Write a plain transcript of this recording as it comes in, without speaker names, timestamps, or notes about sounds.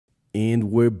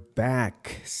And we're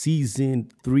back.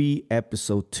 Season 3,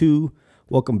 episode 2.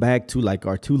 Welcome back to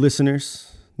our 2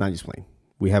 listeners. Not just playing.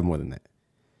 We have more than that.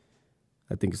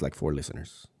 I think it's 4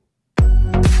 listeners.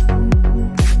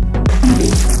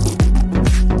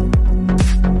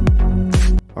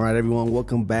 All right, everyone.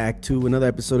 Welcome back to another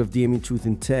episode of DMing Truth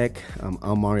in Tech.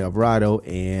 I'm Mario Alvarado,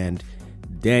 and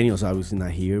Daniel's obviously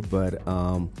not here, but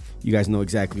you guys know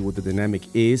exactly what the dynamic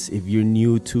is. If you're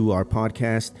new to our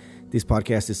podcast, this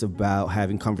podcast is about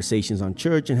having conversations on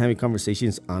church and having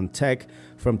conversations on tech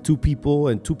from 2 people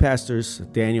and 2 pastors,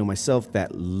 Daniel and myself,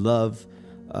 that love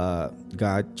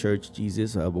God, church,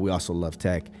 Jesus, but we also love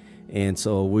tech. And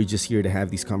so we're just here to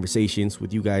have these conversations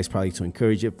with you guys, probably to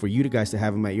encourage it, for you guys to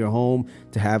have them at your home,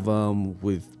 to have them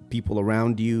with people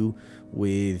around you,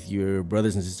 with your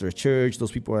brothers and sisters at church,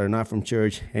 those people that are not from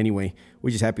church. Anyway, we're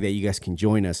just happy that you guys can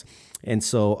join us. And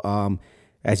so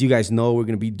as you guys know, we're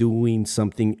going to be doing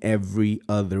something every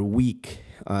other week.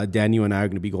 Daniel and I are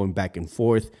going to be going back and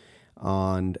forth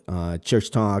on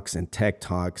church talks and tech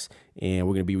talks, and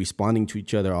we're going to be responding to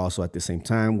each other also at the same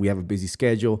time. We have a busy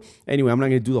schedule. Anyway, I'm not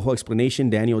going to do the whole explanation.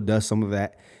 Daniel does some of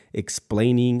that,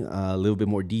 explaining a little bit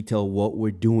more detail what we're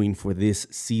doing for this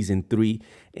season 3,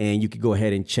 and you could go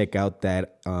ahead and check out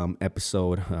that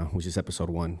episode, which is episode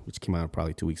 1, which came out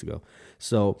probably 2 weeks ago.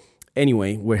 So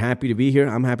anyway, we're happy to be here.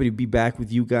 I'm happy to be back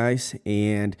with you guys.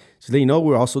 And so you know,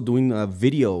 we're also doing a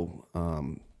video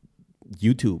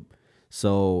YouTube.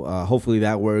 So hopefully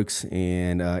that works,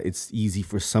 and it's easy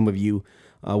for some of you.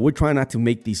 We're trying not to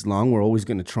make these long. We're always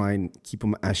going to try and keep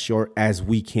them as short as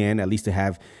we can, at least to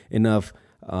have enough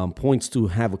points to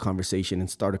have a conversation and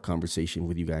start a conversation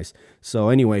with you guys. So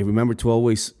anyway, remember to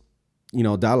always,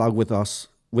 dialogue with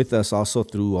us also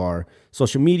through our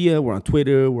social media. We're on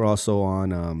Twitter. We're also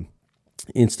on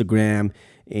Instagram,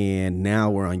 and now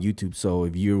we're on YouTube. So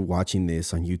if you're watching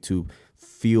this on YouTube,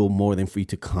 feel more than free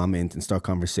to comment and start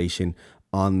conversation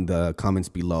on the comments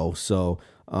below. So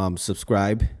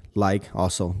subscribe,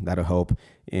 also, that'll help,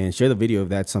 and share the video if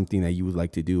that's something that you would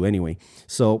like to do. Anyway,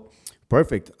 so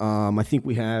perfect. I think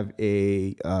we have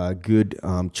a good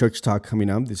church talk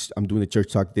coming up. I'm doing the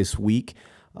church talk this week,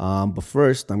 but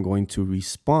first I'm going to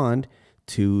respond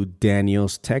to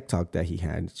Daniel's tech talk that he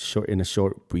had in a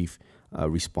short, brief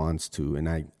response to, and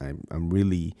I'm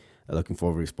really looking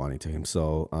forward to responding to him.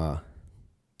 So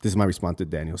this is my response to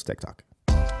Daniel's tech talk.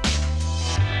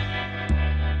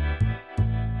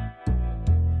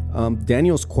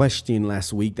 Daniel's question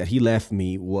last week that he left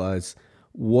me was,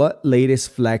 what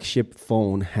latest flagship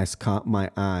phone has caught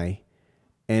my eye,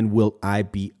 and will I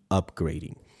be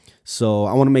upgrading? So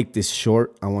I want to make this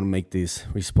short. I want to make this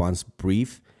response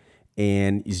brief.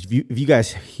 And if you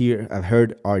guys have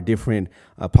heard our different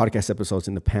podcast episodes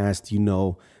in the past, you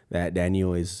know that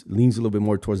Daniel leans a little bit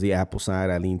more towards the Apple side.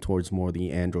 I lean towards more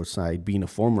the Android side, being a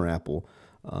former Apple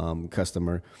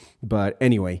customer. But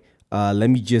anyway, let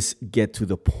me just get to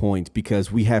the point,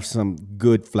 because we have some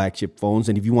good flagship phones.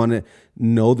 And if you want to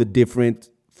know the different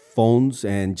phones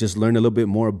and just learn a little bit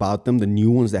more about them, the new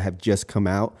ones that have just come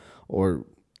out or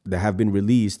that have been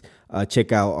released,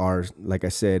 check out our, like I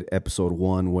said, episode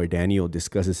 1, where Daniel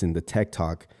discusses in the tech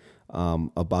talk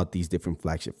about these different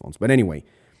flagship phones. But anyway,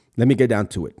 let me get down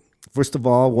to it. First of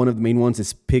all, one of the main ones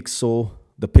is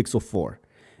the Pixel 4.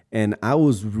 And I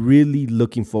was really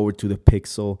looking forward to the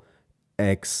Pixel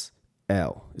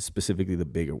XL, specifically the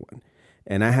bigger one.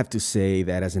 And I have to say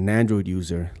that as an Android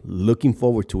user, looking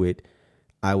forward to it,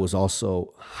 I was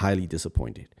also highly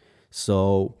disappointed.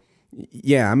 So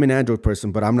yeah, I'm an Android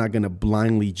person, but I'm not going to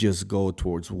blindly just go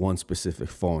towards one specific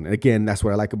phone. And again, that's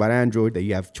what I like about Android, that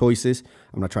you have choices.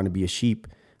 I'm not trying to be a sheep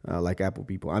like Apple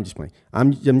people. I'm just playing.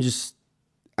 I'm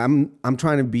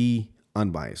trying to be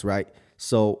unbiased, right?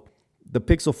 So the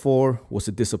Pixel 4 was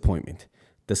a disappointment.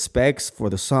 The specs for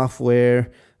the software,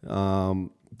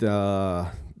 the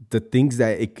things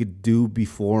that it could do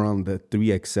before on the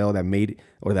 3XL that made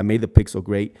the Pixel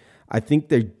great, I think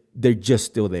they're just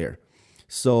still there.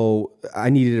 So I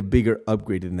needed a bigger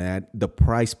upgrade than that. The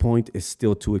price point is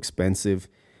still too expensive.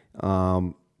 Let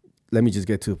me just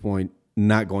get to the point.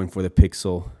 Not going for the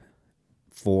Pixel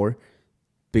 4.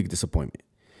 Big disappointment.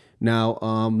 Now,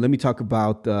 let me talk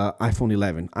about the iPhone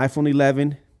 11. iPhone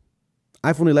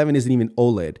 11 isn't even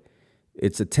OLED.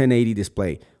 It's a 1080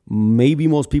 display. Maybe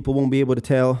most people won't be able to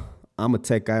tell. I'm a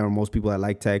tech guy, or most people that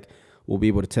like tech will be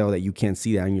able to tell that you can't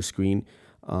see that on your screen.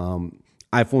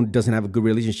 iPhone doesn't have a good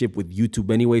relationship with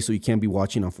YouTube anyway, so you can't be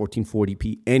watching on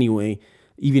 1440p anyway,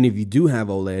 even if you do have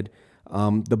OLED.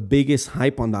 The biggest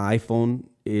hype on the iPhone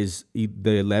is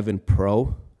the 11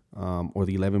 Pro or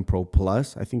the 11 Pro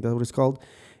Plus, I think that's what it's called.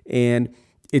 And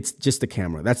it's just the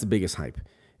camera. That's the biggest hype.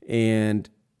 And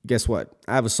guess what?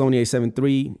 I have a Sony A7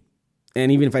 III. And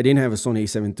even if I didn't have a Sony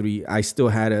A7 III, I still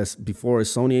had before a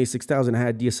Sony A6000, I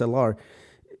had DSLR,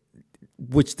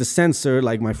 which the sensor,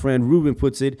 like my friend Ruben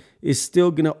puts it, is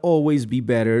still going to always be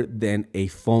better than a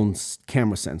phone's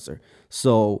camera sensor.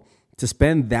 So to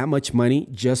spend that much money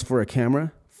just for a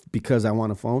camera because I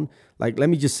want a phone, like, let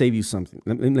me just save you something.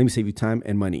 Let me save you time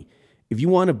and money. If you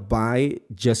want to buy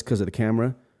just because of the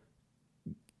camera,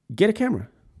 get a camera.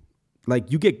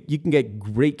 Like, you can get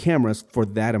great cameras for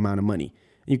that amount of money.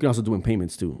 And you can also do in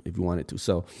payments too if you wanted to.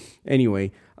 So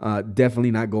anyway,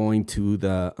 definitely not going to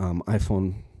the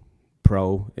iPhone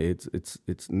Pro. It's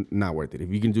not worth it. If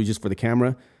you can do just for the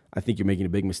camera, I think you're making a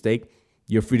big mistake.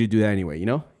 You're free to do that anyway,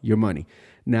 your money.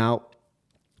 Now,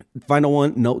 final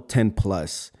one, Note 10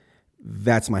 Plus.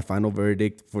 That's my final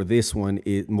verdict for this one.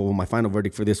 My final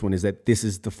verdict for this one is that this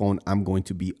is the phone I'm going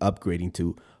to be upgrading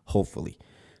to, hopefully.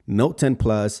 Note 10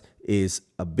 Plus is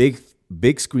a big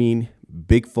screen,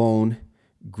 big phone,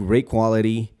 great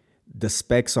quality. The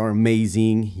specs are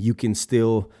amazing. You can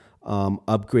still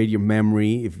upgrade your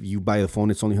memory. If you buy the phone,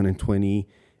 it's only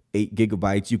 128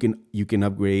 gigabytes. You can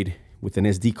upgrade with an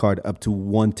SD card up to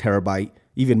 1 terabyte,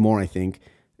 even more, I think.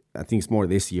 I think it's more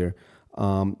this year.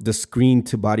 The screen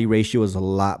to body ratio is a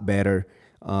lot better.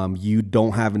 You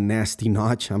don't have a nasty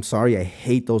notch. I'm sorry, I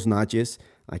hate those notches.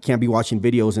 I can't be watching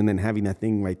videos and then having that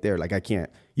thing right there. Like, I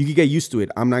can't. You can get used to it.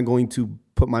 I'm not going to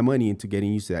put my money into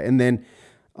getting used to that. And then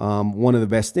one of the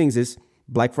best things is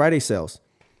Black Friday sales.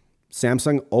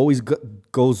 Samsung always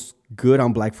goes good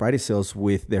on Black Friday sales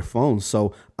with their phones.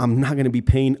 So I'm not going to be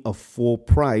paying a full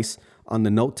price on the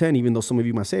Note 10, even though some of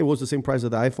you might say it was the same price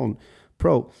of the iPhone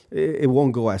Pro. It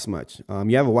won't go as much.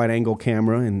 You have a wide angle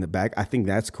camera in the back. I think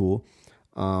that's cool.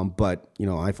 But,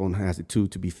 iPhone has it too,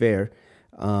 to be fair.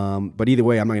 But either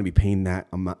way, I'm not going to be paying that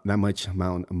much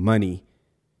amount of money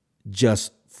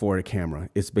just for a camera.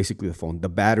 It's basically the phone. The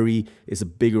battery is a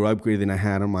bigger upgrade than I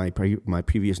had on my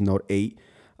previous Note 8.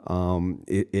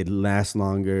 It lasts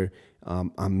longer.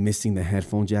 I'm missing the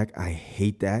headphone jack. I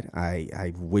hate that.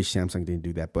 I wish Samsung didn't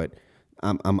do that, but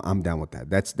I'm down with that.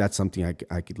 That's something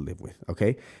I could live with.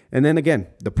 Okay. And then again,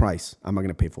 the price. I'm not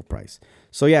gonna pay full price.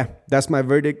 So yeah, that's my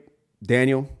verdict.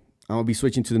 Daniel, I'm gonna be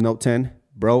switching to the Note 10,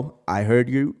 bro. I heard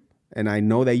you, and I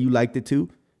know that you liked it too.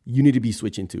 You need to be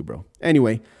switching too, bro.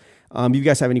 Anyway. If you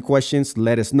guys have any questions,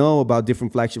 let us know about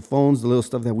different flagship phones, the little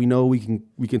stuff that we know we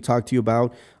can talk to you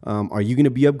about. Are you going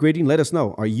to be upgrading? Let us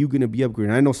know. Are you going to be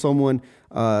upgrading? I know someone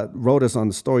wrote us on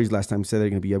the stories last time, said they're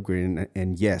going to be upgrading.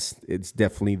 And yes, it's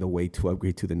definitely the way to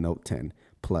upgrade to the Note 10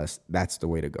 Plus. That's the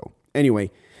way to go. Anyway,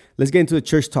 let's get into the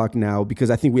church talk now, because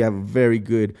I think we have a very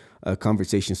good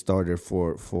conversation starter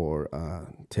for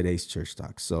today's church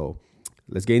talk. So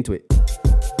let's get into it.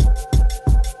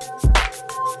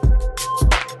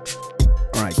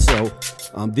 All right, so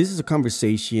this is a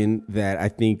conversation that I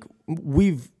think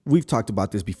we've talked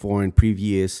about this before in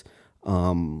previous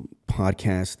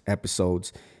podcast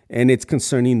episodes, and it's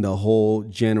concerning the whole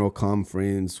general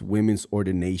conference, women's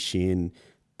ordination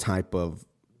type of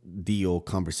deal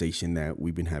conversation that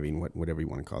we've been having, whatever you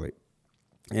want to call it.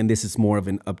 And this is more of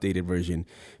an updated version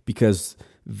because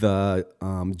the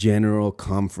general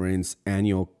conference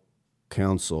annual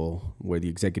council, where the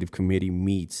executive committee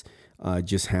meets,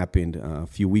 just happened a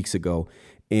few weeks ago,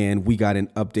 and we got an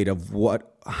update of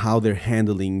how they're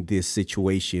handling this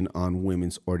situation on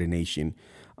women's ordination,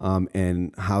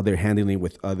 and how they're handling it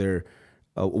with other,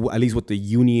 at least with the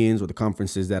unions or the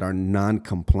conferences that are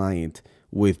non-compliant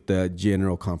with the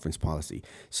general conference policy.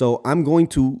 So I'm going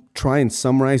to try and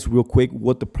summarize real quick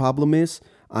what the problem is.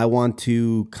 I want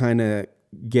to kind of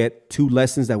get 2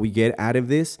 lessons that we get out of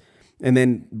this, and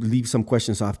then leave some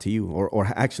questions off to you, or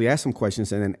actually ask some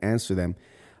questions and then answer them.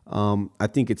 I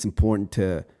think it's important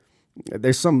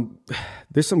there's some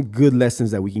good lessons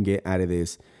that we can get out of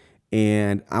this.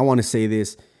 And I want to say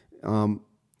this.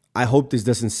 I hope this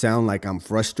doesn't sound like I'm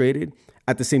frustrated.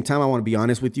 At the same time, I want to be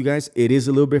honest with you guys. It is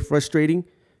a little bit frustrating.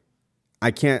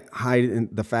 I can't hide in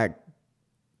the fact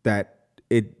that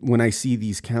when I see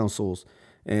these councils,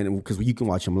 and because you can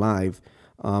watch them live,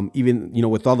 even,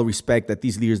 with all the respect that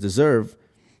these leaders deserve,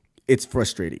 it's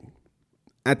frustrating.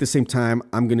 At the same time,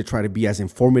 I'm going to try to be as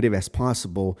informative as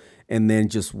possible and then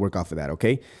just work off of that.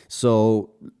 Okay.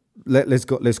 So let's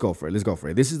go for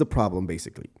it. This is the problem,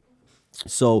 basically.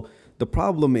 So the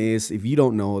problem is, if you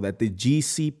don't know, that the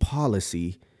GC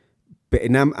policy,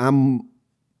 and I'm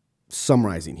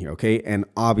summarizing here. Okay. And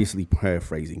obviously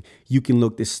paraphrasing, you can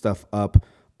look this stuff up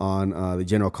on the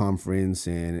general conference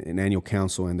and annual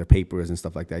council and their papers and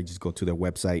stuff like that. You just go to their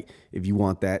website. If you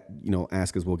want that,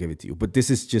 ask us, we'll give it to you. But this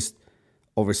is just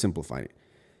oversimplifying it.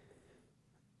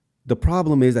 The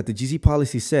problem is that the GC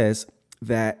policy says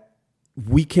that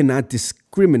we cannot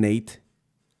discriminate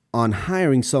on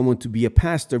hiring someone to be a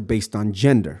pastor based on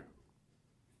gender.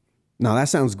 Now that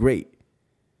sounds great.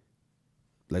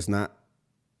 Let's not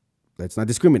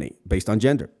discriminate based on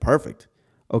gender. Perfect.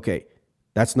 Okay,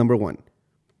 that's number one.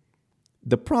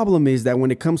 The problem is that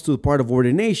when it comes to the part of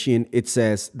ordination, it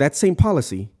says that same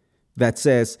policy that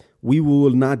says we will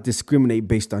not discriminate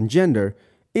based on gender.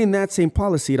 In that same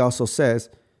policy, it also says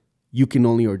you can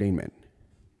only ordain men.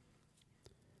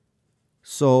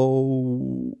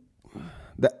 So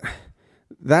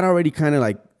that already kind of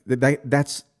like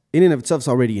that's in and of itself is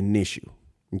already an issue.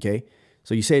 Okay,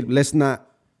 so you say let's not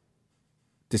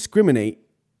discriminate,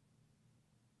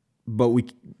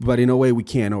 but in a way we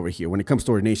can over here when it comes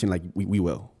to ordination, like we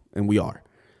will and we are.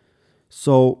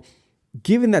 So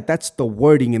given that that's the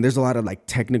wording, and there's a lot of like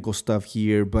technical stuff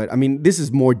here, but I mean this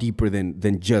is more deeper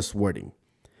than just wording.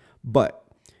 But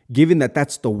given that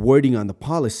that's the wording on the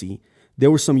policy, there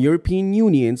were some European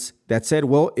unions that said,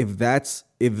 well, if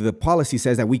the policy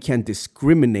says that we can't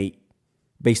discriminate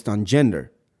based on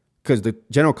gender, because the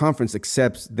General Conference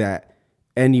accepts that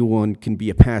anyone can be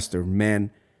a pastor, man,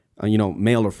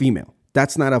 male or female.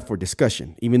 That's not up for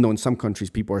discussion, even though in some countries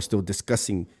people are still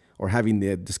discussing or having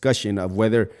the discussion of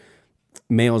whether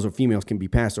males or females can be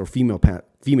pastors or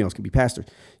females can be pastors.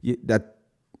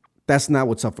 That's not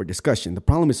what's up for discussion. The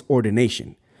problem is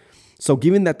ordination. So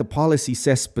given that the policy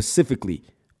says specifically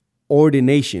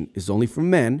ordination is only for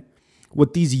men,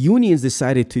 what these unions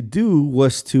decided to do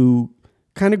was to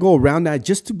kind of go around that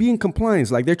just to be in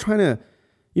compliance. Like they're trying to,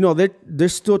 they're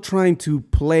still trying to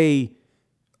play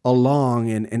along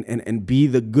and be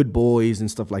the good boys and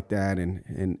stuff like that.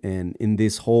 And in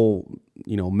this whole,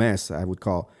 mess, I would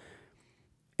call.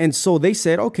 And so they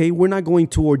said, okay, we're not going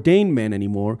to ordain men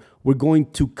anymore. We're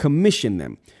going to commission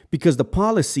them, because the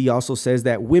policy also says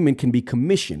that women can be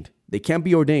commissioned. They can't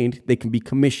be ordained. They can be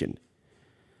commissioned.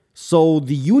 So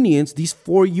the unions, these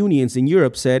 4 unions in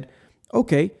Europe said,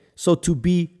 okay, so to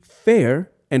be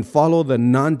fair and follow the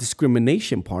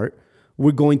non-discrimination part,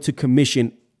 we're going to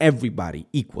commission everybody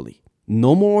equally.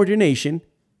 No more ordination.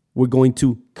 We're going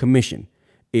to commission.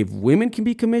 If women can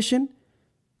be commissioned,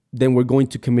 then we're going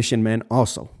to commission men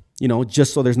also,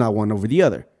 just so there's not one over the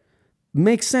other.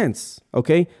 Makes sense,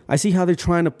 okay? I see how they're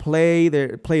trying to play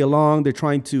along. They're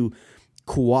trying to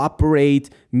cooperate,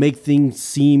 make things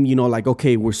seem, like,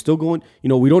 okay, we're still going,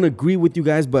 we don't agree with you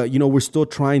guys, but, we're still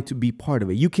trying to be part of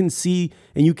it. You can see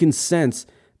and you can sense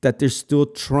that they're still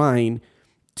trying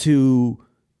to,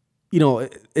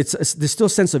 there's still a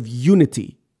sense of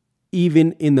unity,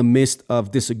 even in the midst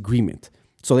of disagreement.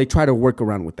 So they try to work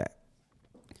around with that.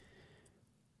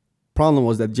 Problem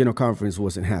was that the General Conference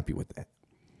wasn't happy with that.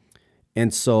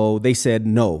 And so they said,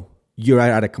 no, you're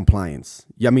out of compliance.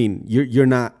 I mean, you're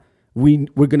not, we're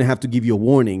going to have to give you a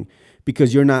warning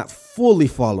because you're not fully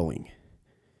following.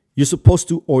 You're supposed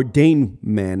to ordain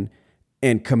men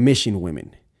and commission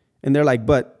women. And they're like,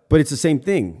 but it's the same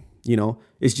thing.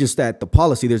 It's just that the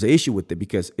policy, there's an issue with it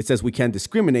because it says we can't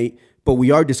discriminate, but we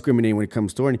are discriminating when it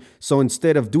comes to ordination. So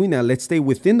instead of doing that, let's stay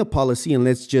within the policy and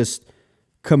let's just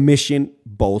commission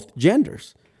both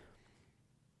genders.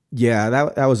 Yeah,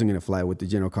 that wasn't going to fly with the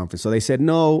General Conference. So they said,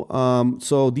 no,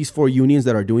 so these 4 unions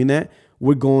that are doing that,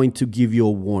 we're going to give you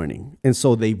a warning. And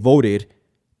so they voted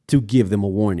to give them a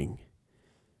warning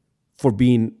for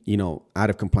being,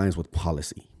 out of compliance with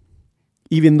policy.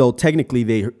 Even though technically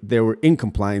they were in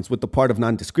compliance with the part of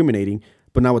non-discriminating,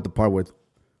 but not with the part with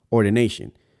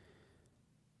ordination.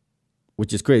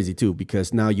 Which is crazy too,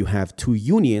 because now you have 2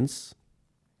 unions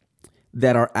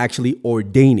that are actually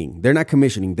ordaining. They're not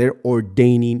commissioning. They're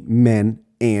ordaining men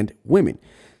and women.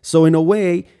 So in a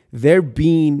way, they're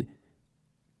being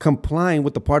complying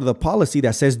with the part of the policy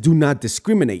that says do not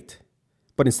discriminate.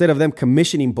 But instead of them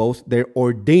commissioning both, they're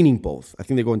ordaining both. I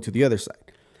think they're going to the other side.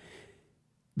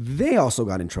 They also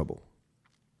got in trouble.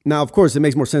 Now, of course, it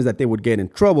makes more sense that they would get in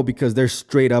trouble because they're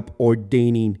straight up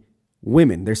ordaining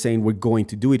women. They're saying we're going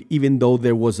to do it, even though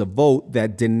there was a vote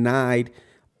that denied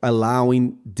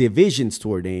allowing divisions to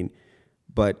ordain.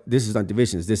 But this is not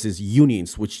divisions. This is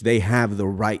unions, which they have the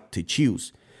right to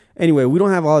choose. Anyway, we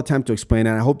don't have all the time to explain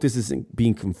that. I hope this isn't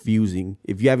being confusing.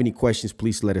 If you have any questions,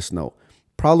 please let us know.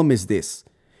 Problem is this.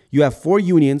 You have 4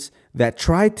 unions that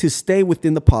tried to stay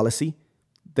within the policy.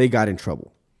 They got in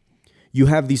trouble. You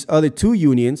have these other 2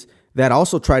 unions that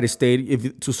also try to stay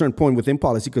to a certain point within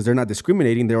policy because they're not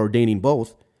discriminating. They're ordaining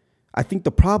both. I think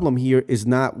the problem here is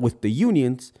not with the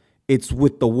unions. It's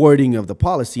with the wording of the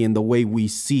policy and the way we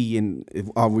see and if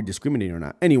are we discriminating or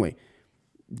not. Anyway,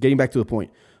 getting back to the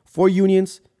point. 4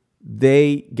 unions,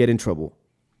 they get in trouble.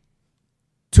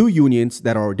 two unions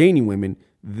that are ordaining women,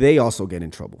 they also get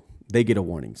in trouble. They get a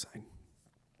warning sign.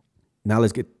 Now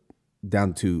let's get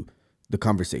down to the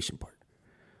conversation part.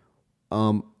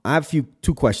 I have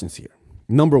two questions here.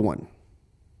 Number one,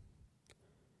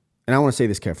 and I want to say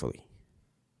this carefully,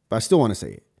 but I still want to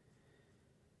say it.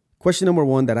 Question number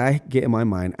one that I get in my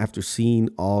mind after seeing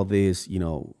all this,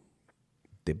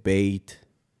 debate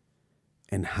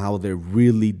and how they're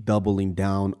really doubling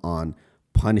down on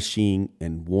punishing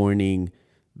and warning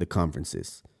the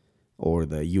conferences or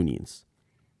the unions.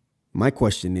 My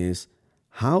question is,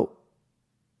 how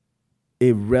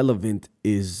irrelevant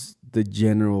is the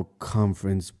General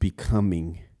Conference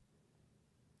becoming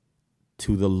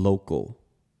to the local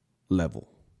level?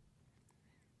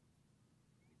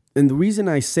 And the reason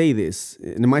I say this,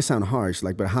 and it might sound harsh,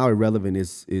 but how irrelevant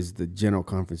is the General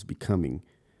Conference becoming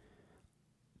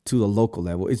to the local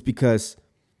level, is because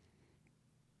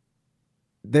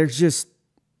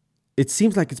it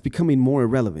seems like it's becoming more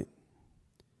irrelevant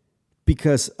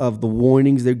because of the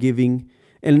warnings they're giving.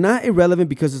 And not irrelevant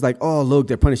because it's like, oh, look,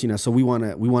 they're punishing us, so we want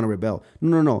to rebel.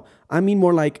 No. I mean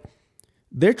more like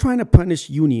they're trying to punish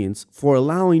unions for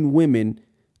allowing women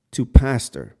to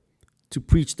pastor, to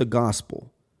preach the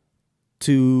gospel,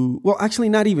 actually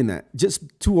not even that, just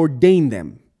to ordain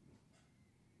them.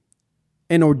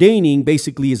 And ordaining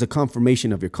basically is a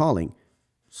confirmation of your calling.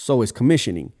 So is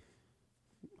commissioning.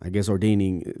 I guess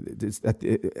ordaining,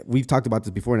 we've talked about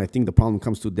this before, and I think the problem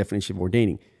comes to the definition of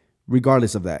ordaining.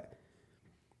 Regardless of that,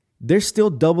 they're still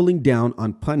doubling down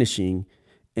on punishing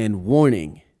and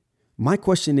warning. My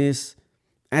question is,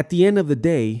 at the end of the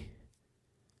day,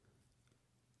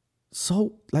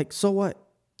 so what?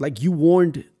 You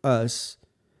warned us,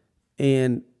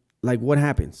 and what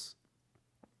happens?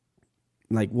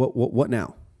 What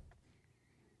now?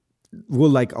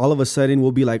 We'll all of a sudden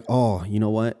we'll be like, oh, you know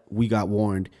what? We got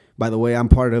warned. By the way, I'm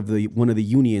part of one of the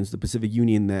unions, the Pacific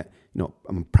Union, that,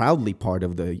 I'm proudly part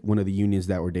of one of the unions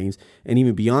that ordains. And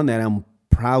even beyond that, I'm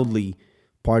proudly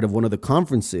part of one of the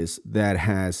conferences that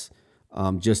has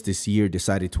just this year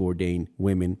decided to ordain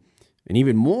women. And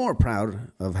even more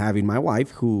proud of having my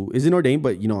wife, who isn't ordained,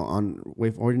 but, on way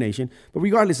of ordination. But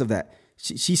regardless of that,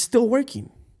 she's still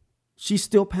working. She's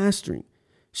still pastoring.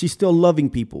 She's still loving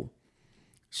people.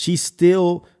 She's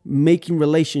still making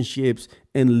relationships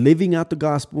and living out the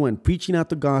gospel and preaching out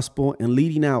the gospel and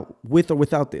leading out with or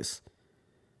without this.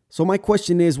 So my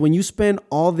question is, when you spend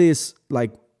all this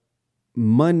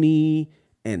money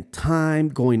and time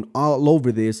going all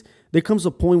over this, there comes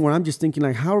a point where I'm just thinking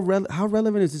how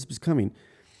relevant is this becoming?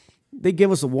 They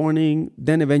give us a warning.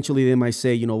 Then eventually they might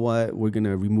say, you know what, we're going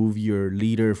to remove your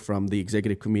leader from the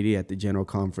executive committee at the General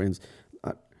Conference.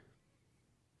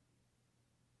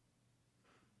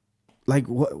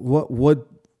 What?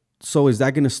 So is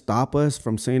that going to stop us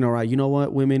from saying, all right, you know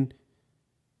what, women,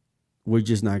 we're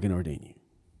just not going to ordain you?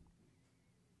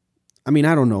 I mean,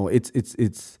 I don't know. I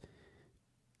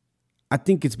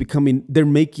think it's becoming, they're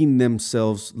making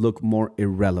themselves look more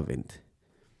irrelevant,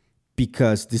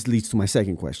 because this leads to my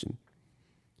second question.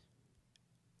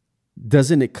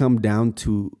 Doesn't it come down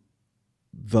to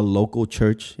the local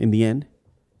church in the end?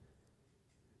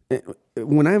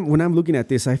 When I'm looking at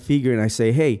this, I figure and I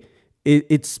say, hey,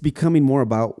 it's becoming more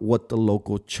about what the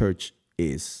local church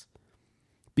is,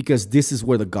 because this is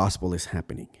where the gospel is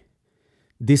happening.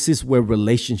 This is where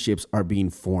relationships are being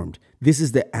formed. This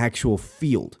is the actual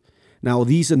field. Now,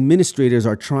 these administrators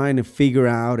are trying to figure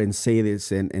out and say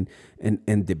this and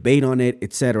debate on it,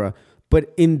 etc.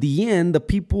 But in the end, the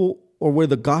people, or where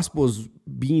the gospel is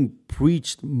being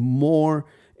preached more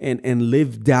and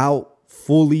lived out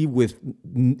fully with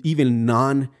even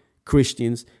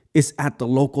non-Christians, is at the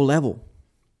local level.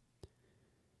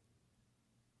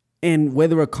 And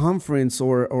whether a conference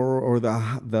or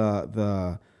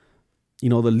the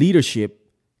leadership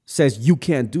says you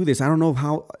can't do this, I don't know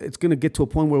how it's going to get to a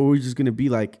point where we're just going to be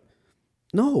like,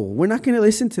 no, we're not going to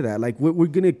listen to that. We're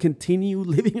going to continue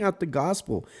living out the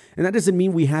gospel. And that doesn't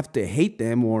mean we have to hate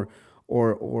them or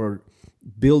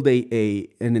build an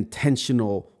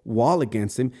intentional wall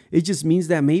against them. It just means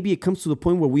that maybe it comes to the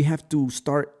point where we have to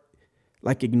start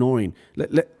ignoring.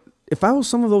 If I was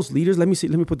some of those leaders, let me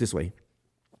put it this way.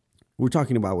 We're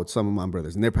talking about with some of my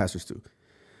brothers, and they're pastors too.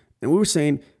 And we were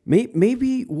saying,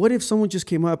 maybe what if someone just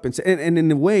came up and said, and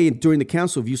in a way, during the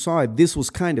council, if you saw it, this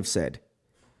was kind of said,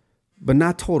 but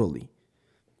not totally.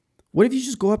 What if you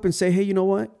just go up and say, hey, you know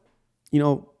what?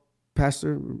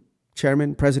 Pastor,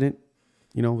 chairman, president,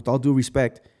 with all due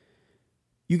respect,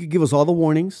 you could give us all the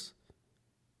warnings.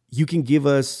 You can give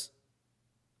us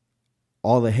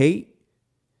all the hate.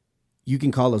 You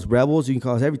can call us rebels. You can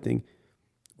call us everything.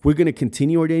 We're going to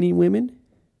continue ordaining women,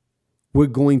 we're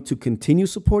going to continue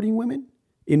supporting women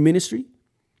in ministry,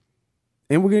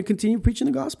 and we're going to continue preaching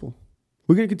the gospel.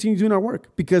 We're going to continue doing our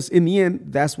work, because in the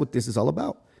end, that's what this is all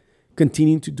about,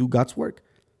 continuing to do God's work.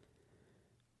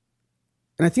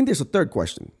 And I think there's a third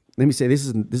question. Let me say this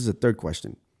is a third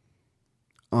question.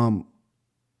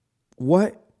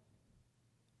 What?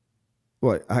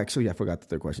 Actually, I forgot the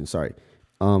third question. Sorry.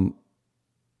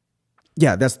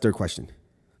 Yeah, that's the third question.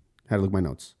 Had to look at my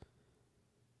notes.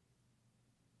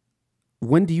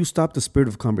 When do you stop the spirit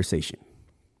of conversation?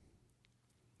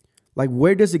 Like,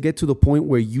 where does it get to the point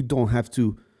where you don't have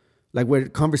to, like, where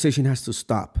conversation has to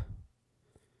stop?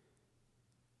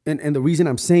 And the reason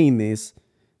I'm saying this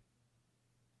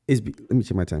is, let me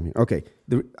check my time here. Okay,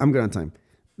 I'm good on time.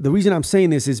 The reason I'm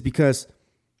saying this is because,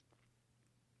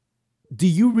 do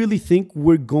you really think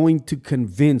we're going to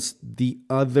convince the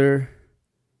other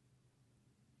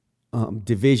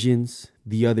divisions,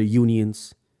 the other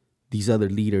unions, these other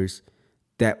leaders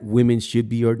that women should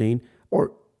be ordained?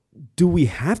 Or do we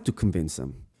have to convince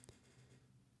them?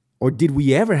 Or did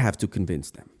we ever have to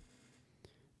convince them?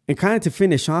 And kind of to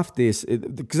finish off this,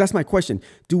 because that's my question.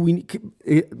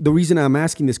 The reason I'm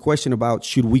asking this question about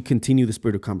should we continue the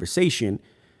spirit of conversation,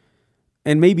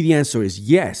 and maybe the answer is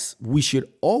yes, we should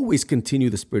always continue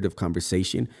the spirit of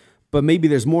conversation, but maybe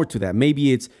there's more to that.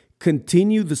 Maybe it's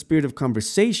continue the spirit of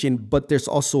conversation, but there's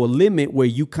also a limit where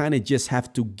you kind of just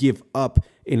have to give up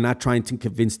in not trying to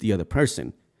convince the other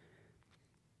person.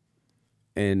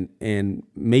 And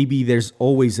maybe there's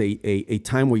always a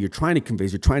time where you're trying to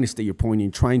convince, you're trying to state your point, and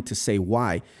you're trying to say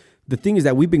why. The thing is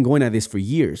that we've been going at this for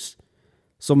years.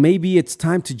 So maybe it's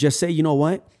time to just say, you know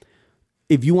what?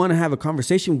 If you want to have a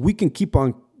conversation, we can keep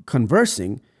on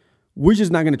conversing. We're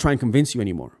just not going to try and convince you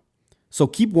anymore. So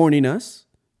keep warning us,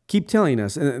 keep telling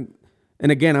us. And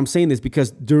again, I'm saying this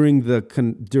because during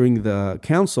the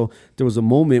council, there was a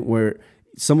moment where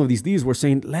some of these leaders were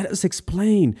saying, let us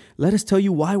explain. Let us tell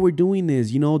you why we're doing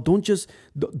this. You know, don't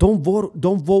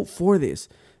vote for this.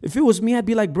 If it was me, I'd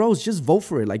be like, bros, just vote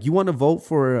for it. Like, you want to vote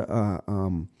for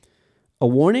a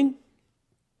warning?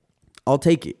 I'll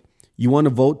take it. You want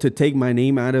to vote to take my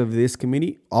name out of this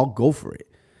committee? I'll go for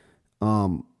it.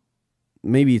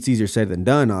 Maybe it's easier said than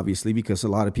done, obviously, because a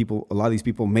lot of these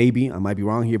people, maybe, I might be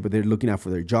wrong here, but they're looking out for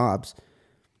their jobs.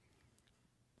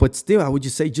 But still, I would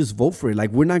just say, just vote for it. Like,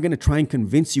 we're not going to try and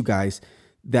convince you guys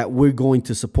that we're going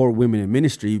to support women in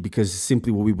ministry because it's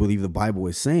simply what we believe the Bible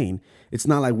is saying. It's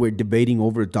not like we're debating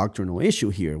over a doctrinal issue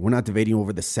here. We're not debating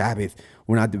over the Sabbath.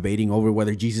 We're not debating over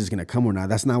whether Jesus is going to come or not.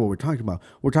 That's not what we're talking about.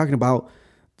 We're talking about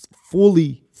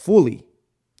fully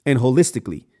and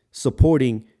holistically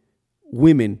supporting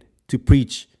women to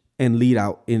preach and lead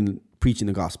out in preaching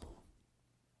the gospel.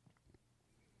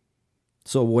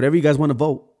 So whatever you guys want to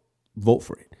vote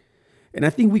for it. And I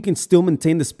think we can still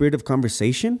maintain the spirit of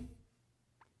conversation,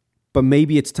 but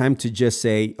maybe it's time to just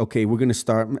say, okay, we're going to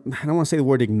start. I don't want to say the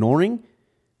word ignoring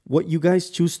what you guys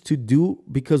choose to do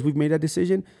because we've made that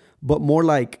decision, but more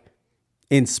like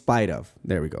in spite of,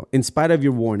 there we go. In spite of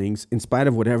your warnings, in spite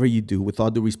of whatever you do, with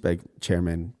all due respect,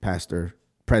 Chairman, Pastor,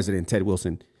 President Ted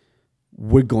Wilson,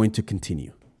 we're going to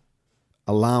continue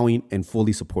allowing and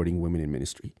fully supporting women in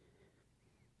ministry.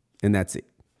 And that's it.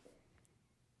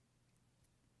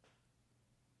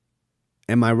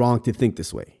 Am I wrong to think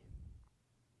this way?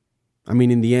 I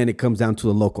mean, in the end, it comes down to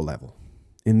the local level.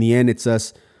 In the end, it's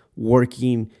us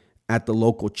working at the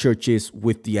local churches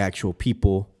with the actual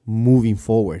people moving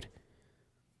forward.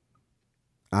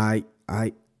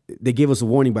 They gave us a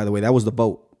warning, by the way. That was the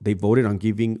vote. They voted on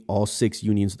giving all 6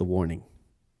 unions the warning.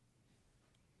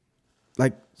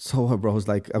 Like, so bro, was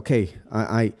like, okay,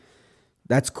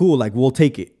 that's cool. Like, we'll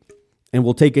take it. And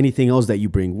we'll take anything else that you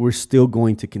bring. We're still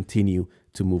going to continue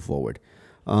to move forward.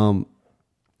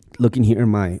 Looking here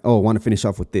I want to finish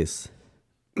off with this.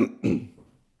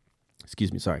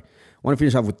 Excuse me, sorry. I want to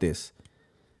finish off with this.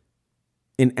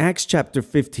 In Acts chapter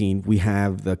 15, we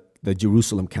have the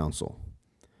Jerusalem Council,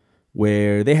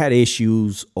 where they had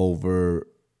issues over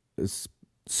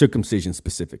circumcision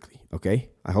specifically, okay?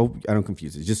 I hope I don't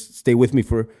confuse it. Just stay with me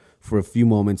for a few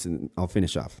moments and I'll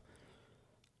finish off.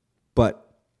 But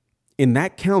in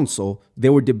that council, they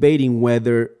were debating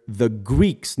whether the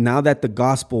Greeks, now that the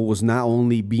gospel was not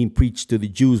only being preached to the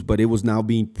Jews, but it was now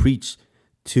being preached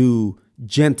to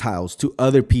Gentiles, to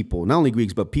other people, not only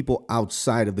Greeks, but people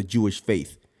outside of the Jewish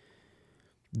faith.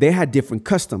 They had different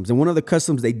customs. And one of the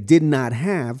customs they did not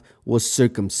have was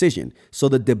circumcision. So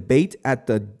the debate at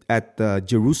the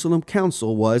Jerusalem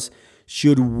Council was,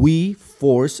 should we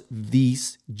force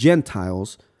these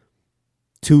Gentiles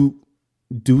to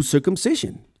do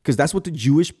circumcision? Because that's what the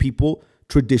Jewish people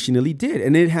traditionally did.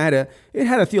 And it had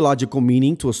a theological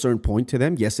meaning to a certain point to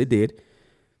them. Yes, it did.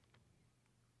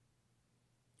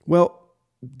 Well,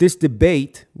 this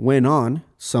debate went on.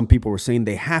 Some people were saying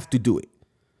they have to do it.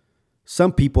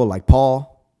 Some people like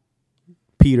Paul,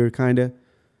 Peter kind of,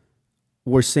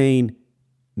 were saying,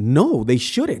 no, they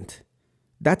shouldn't.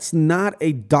 That's not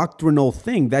a doctrinal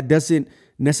thing. That doesn't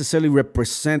necessarily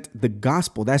represent the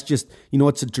gospel. That's just,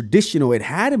 it's a traditional. It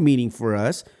had a meaning for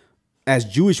us. As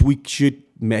Jewish, we should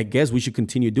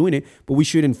continue doing it, but we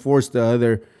should enforce the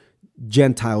other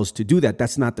Gentiles to do that.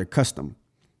 That's not their custom.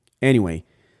 Anyway,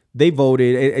 they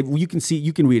voted. You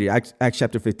can read it. Acts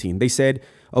chapter 15. They said,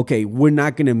 okay, we're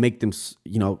not going to make them,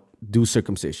 do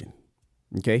circumcision.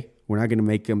 Okay. We're not going to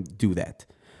make them do that.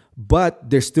 But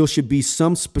there still should be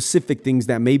some specific things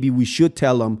that maybe we should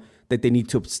tell them that they need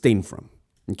to abstain from.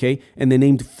 Okay. And they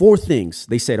named 4 things.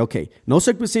 They said, okay, no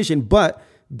circumcision, but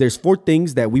there's 4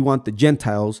 things that we want the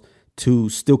Gentiles to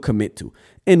still commit to.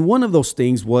 And one of those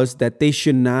things was that they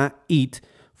should not eat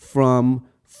from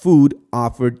food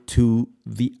offered to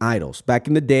the idols. Back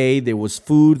in the day, there was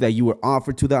food that you were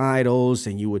offered to the idols,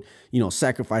 and you would,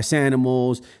 sacrifice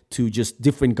animals to just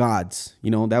different gods.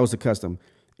 That was the custom,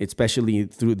 especially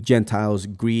through the Gentiles,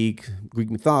 Greek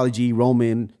mythology,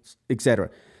 Roman, etc.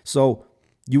 So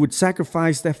you would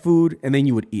sacrifice that food and then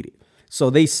you would eat it. So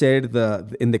they said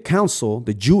in the council,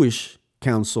 the Jewish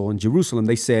council in Jerusalem,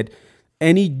 they said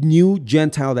any new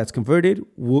Gentile that's converted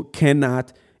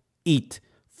cannot eat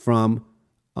from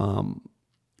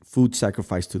food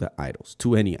sacrificed to the idols,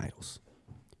 to any idols.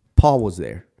 Paul was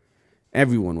there.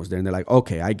 Everyone was there. And they're like,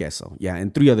 okay, I guess so. Yeah.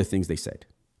 And 3 other things they said.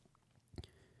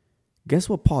 Guess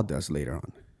what Paul does later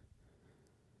on?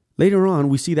 Later on,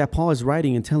 we see that Paul is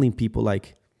writing and telling people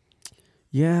like,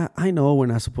 yeah, I know we're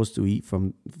not supposed to eat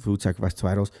from food sacrificed to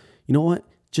idols. You know what?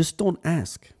 Just don't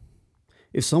ask.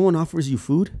 If someone offers you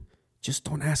food, just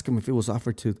don't ask them if it was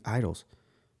offered to idols.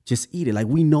 Just eat it. Like,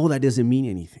 we know that doesn't mean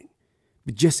anything,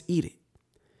 but just eat it.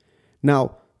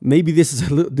 Now, maybe this is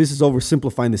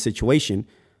oversimplifying the situation,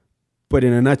 but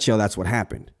in a nutshell, that's what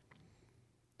happened.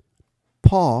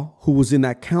 Paul, who was in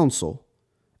that council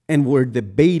and were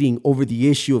debating over the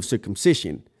issue of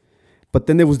circumcision, but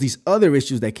then there was these other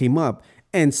issues that came up,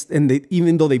 and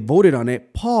even though they voted on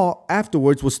it, Paul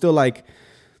afterwards was still like,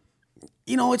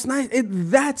 it's nice.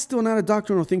 That's still not a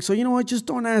doctrinal thing. So you know what? Just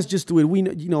don't ask. Just do it. We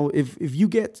know, if you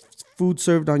get food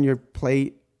served on your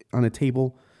plate on a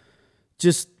table,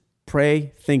 just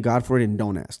pray, thank God for it, and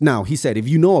don't ask. Now, he said, if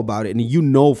you know about it and you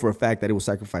know for a fact that it was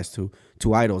sacrificed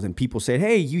to idols, and people said,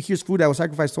 hey, here's food that was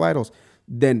sacrificed to idols,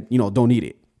 then, don't eat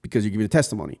it because you're giving a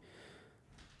testimony.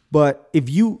 But if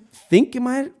you think it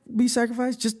might be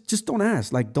sacrificed, just don't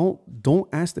ask. Like, don't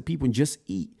ask the people and just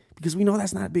eat, because we know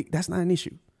that's not an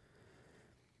issue.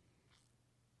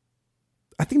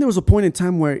 I think there was a point in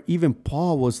time where even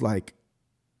Paul was like,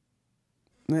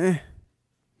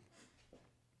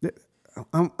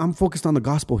 I'm focused on the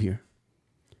gospel here.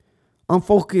 I'm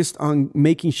focused on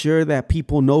making sure that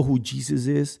people know who Jesus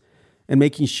is and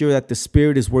making sure that the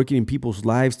Spirit is working in people's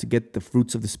lives to get the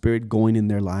fruits of the Spirit going in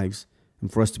their lives,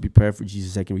 and for us to prepare for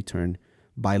Jesus' second return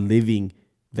by living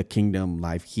the kingdom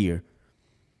life here.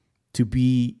 To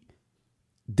be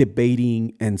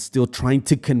debating and still trying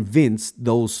to convince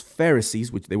those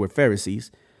Pharisees, which they were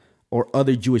Pharisees, or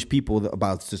other Jewish people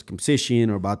about circumcision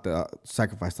or about the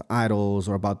sacrifice to idols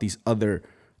or about these other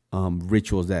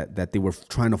rituals that they were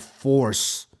trying to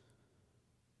force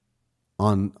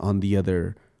on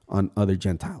other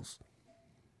Gentiles.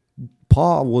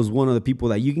 Paul was one of the people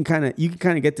that you can kind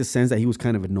of get the sense that he was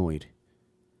kind of annoyed.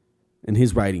 In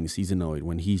his writings, he's annoyed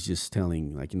when he's just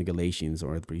telling, like in the Galatians,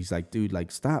 or he's like, dude,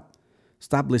 like stop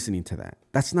listening to that.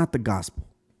 That's not the gospel.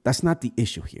 That's not the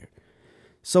issue here.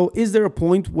 So is there a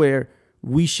point where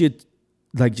we should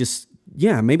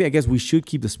maybe I guess we should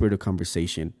keep the spirit of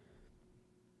conversation,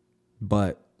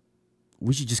 but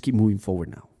we should just keep moving forward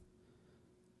now.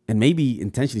 And maybe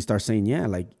intentionally start saying,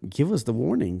 give us the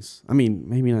warnings. I mean,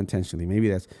 maybe not intentionally. Maybe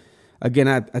that's, again,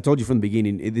 I told you from the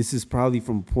beginning, this is probably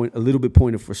from a little bit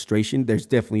point of frustration. There's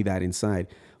definitely that inside.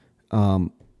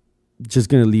 Just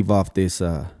going to leave off this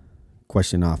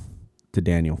question off to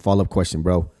Daniel. Follow-up question,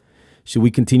 bro. Should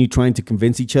we continue trying to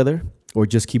convince each other or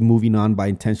just keep moving on by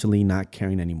intentionally not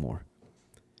caring anymore?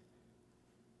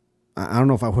 I don't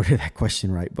know if I worded that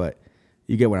question right, but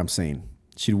you get what I'm saying.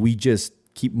 Should we just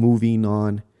keep moving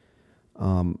on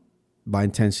by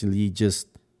intentionally just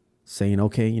saying,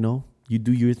 okay, you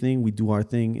do your thing, we do our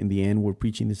thing. In the end, we're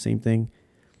preaching the same thing,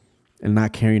 and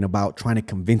not caring about trying to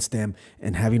convince them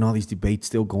and having all these debates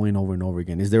still going over and over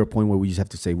again? Is there a point where we just have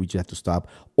to say we just have to stop?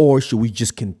 Or should we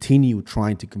just continue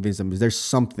trying to convince them? Is there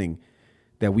something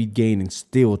that we gain in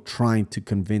still trying to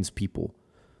convince people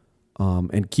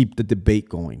and keep the debate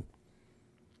going?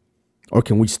 Or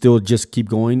can we still just keep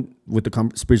going with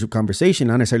the spiritual conversation,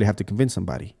 not necessarily have to convince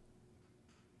somebody?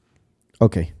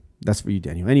 Okay, that's for you,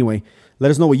 Daniel. Anyway, let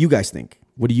us know what you guys think.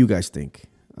 What do you guys think?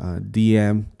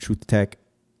 DM Truth Tech.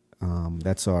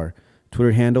 That's our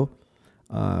Twitter handle.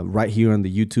 Right here on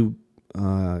the YouTube.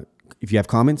 If you have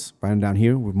comments, write them down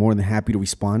here. We're more than happy to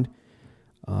respond.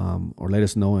 Or let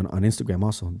us know on Instagram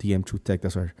also. DM Truth Tech.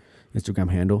 That's our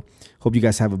Instagram handle. Hope you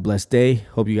guys have a blessed day.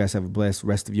 Hope you guys have a blessed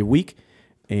rest of your week.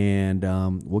 And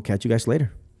we'll catch you guys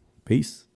later. Peace.